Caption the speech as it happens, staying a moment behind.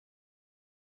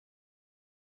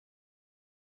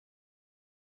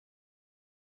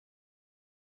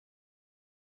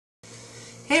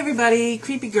Hey everybody,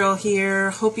 Creepy Girl here.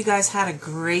 Hope you guys had a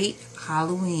great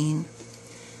Halloween.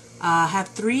 I have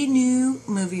 3 new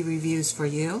movie reviews for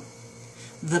you.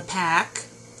 The Pack,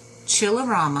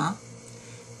 Chillerama,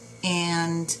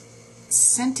 and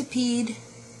Centipede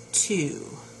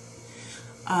 2.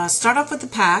 Start off with The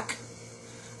Pack.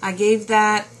 I gave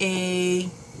that a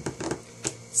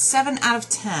 7 out of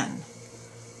 10.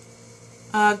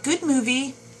 Good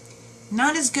movie.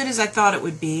 Not as good as I thought it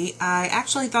would be. I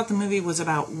actually thought the movie was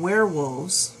about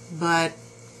werewolves, but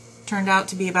turned out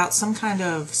to be about some kind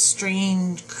of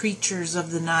strange creatures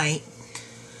of the night.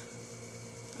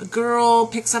 A girl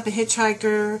picks up a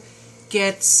hitchhiker,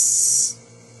 gets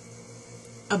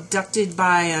abducted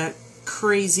by a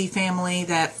crazy family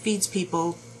that feeds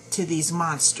people to these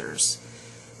monsters.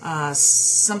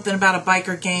 Something about a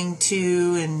biker gang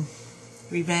too, and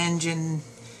revenge, and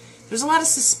there's a lot of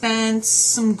suspense,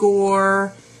 some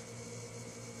gore.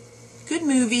 Good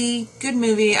movie, good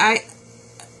movie. I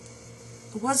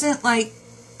wasn't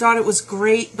thought it was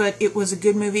great, but it was a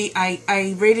good movie.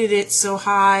 I rated it so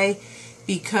high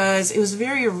because it was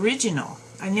very original.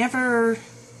 I never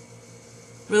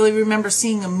really remember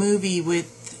seeing a movie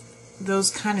with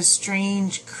those kind of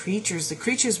strange creatures. The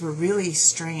creatures were really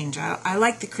strange. I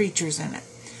like the creatures in it.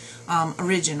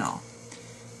 Original.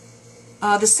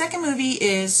 The second movie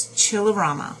is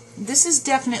Chillerama. This is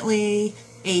definitely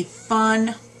a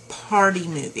fun party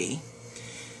movie.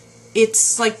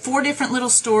 It's like 4 different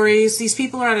little stories. These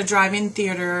people are at a drive-in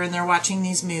theater and they're watching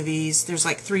these movies. There's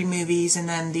like 3 movies, and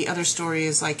then the other story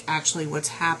is like actually what's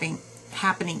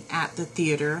happening at the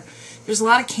theater. There's a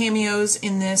lot of cameos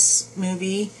in this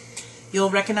movie. You'll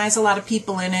recognize a lot of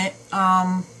people in it.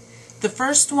 The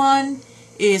first one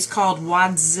is called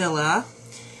Wadzilla,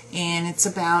 and it's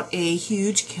about a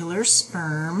huge killer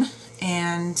sperm,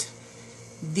 and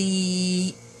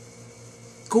the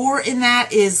gore in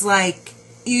that is like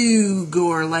ew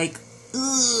gore, like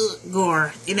ugh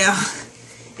gore, you know.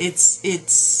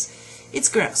 It's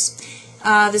gross.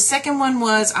 The second one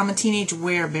was I'm a Teenage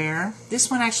Werebear. This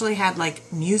one actually had like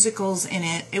musicals in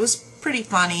it. It was pretty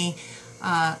funny.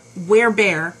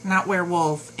 Werebear, not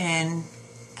werewolf, and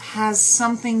has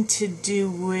something to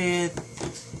do with,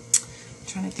 I'm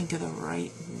trying to think of the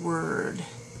right word,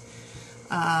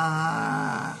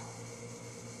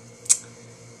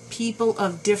 people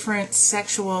of different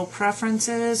sexual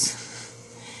preferences,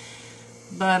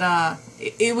 but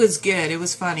it was good. It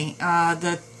was funny.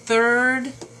 The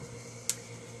third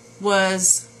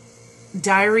was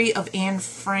Diary of Anne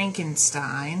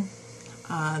Frankenstein.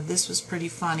 This was pretty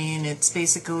funny, and it's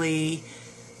basically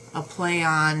a play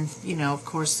on, you know, of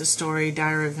course, the story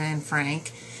Diary of Anne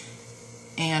Frank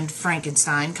and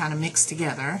Frankenstein kind of mixed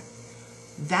together.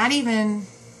 I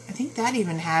think that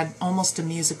even had almost a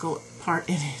musical part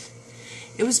in it.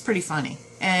 It was pretty funny.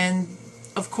 And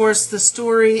of course, the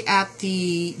story at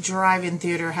the drive-in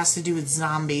theater has to do with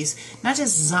zombies. Not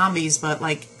just zombies, but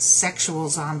like sexual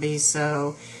zombies,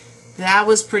 so that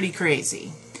was pretty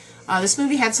crazy. This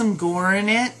movie had some gore in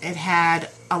it. It had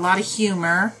a lot of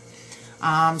humor,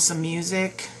 some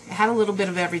music. It had a little bit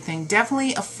of everything.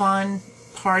 Definitely a fun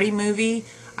party movie.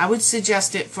 I would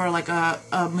suggest it for like a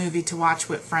movie to watch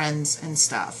with friends and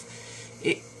stuff.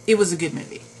 It was a good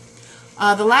movie.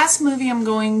 The last movie I'm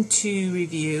going to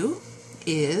review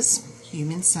is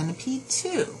Human Centipede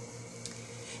 2.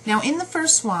 Now, in the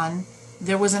first one,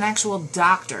 there was an actual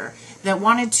doctor that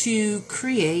wanted to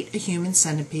create a human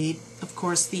centipede. Of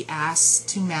course, the ass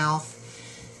to mouth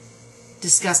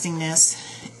disgustingness,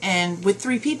 and with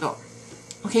 3 people.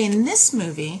 Okay, in this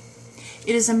movie,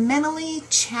 it is a mentally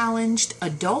challenged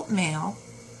adult male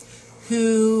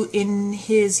who, in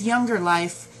his younger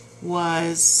life,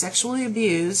 was sexually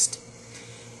abused,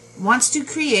 wants to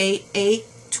create a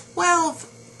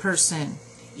 12-person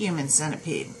human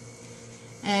centipede.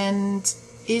 And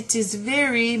it is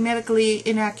very medically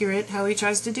inaccurate how he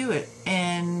tries to do it,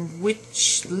 and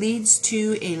which leads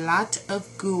to a lot of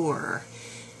gore.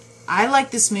 I like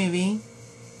this movie.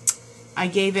 I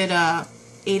gave it a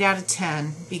 8 out of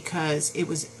 10 because it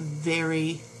was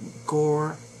very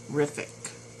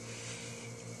gore-rific.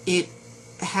 It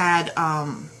had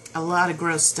a lot of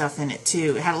gross stuff in it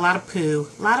too. It had a lot of poo.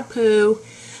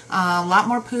 A lot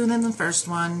more poo than the first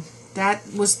one. That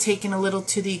was taken a little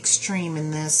to the extreme in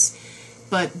this.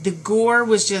 But the gore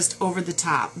was just over the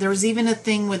top. There was even a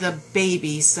thing with a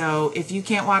baby, so if you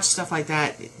can't watch stuff like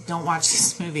that, don't watch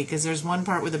this movie, because there's one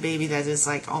part with a baby that is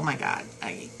like, oh my god,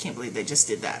 I can't believe they just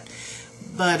did that.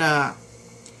 But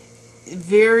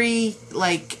very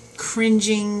like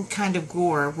cringing kind of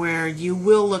gore where you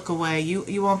will look away.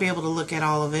 You won't be able to look at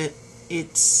all of it.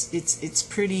 It's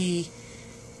pretty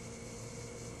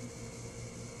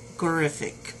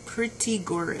gorific. Pretty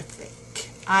gorific.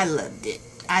 I loved it.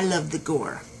 I love the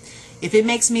gore. If it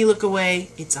makes me look away,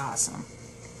 it's awesome.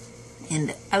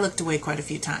 And I looked away quite a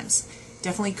few times.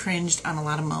 Definitely cringed on a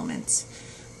lot of moments.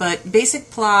 But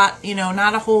basic plot, you know,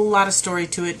 not a whole lot of story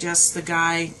to it. Just the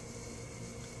guy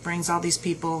brings all these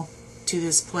people to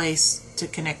this place to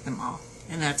connect them all.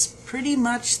 And that's pretty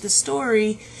much the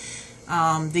story.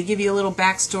 They give you a little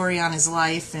backstory on his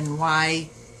life and why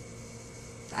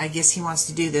I guess he wants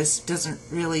to do this. Doesn't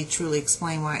really truly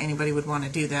explain why anybody would want to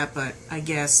do that, but I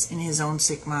guess in his own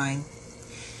sick mind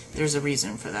there's a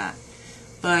reason for that.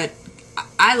 But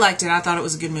I liked it. I thought it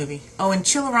was a good movie. Oh, and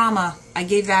Chillerama, I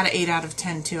gave that an 8 out of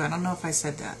 10 too. I don't know if I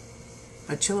said that.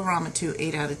 But Chillerama 2,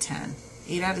 8 out of 10.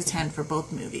 8 out of 10 for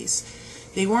both movies.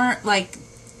 They weren't like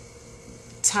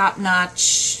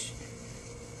top-notch,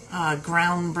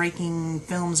 groundbreaking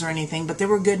films or anything, but they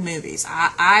were good movies.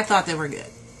 I thought they were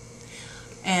good.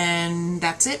 And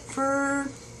that's it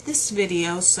for this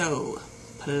video, so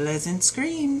pleasant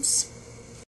screams.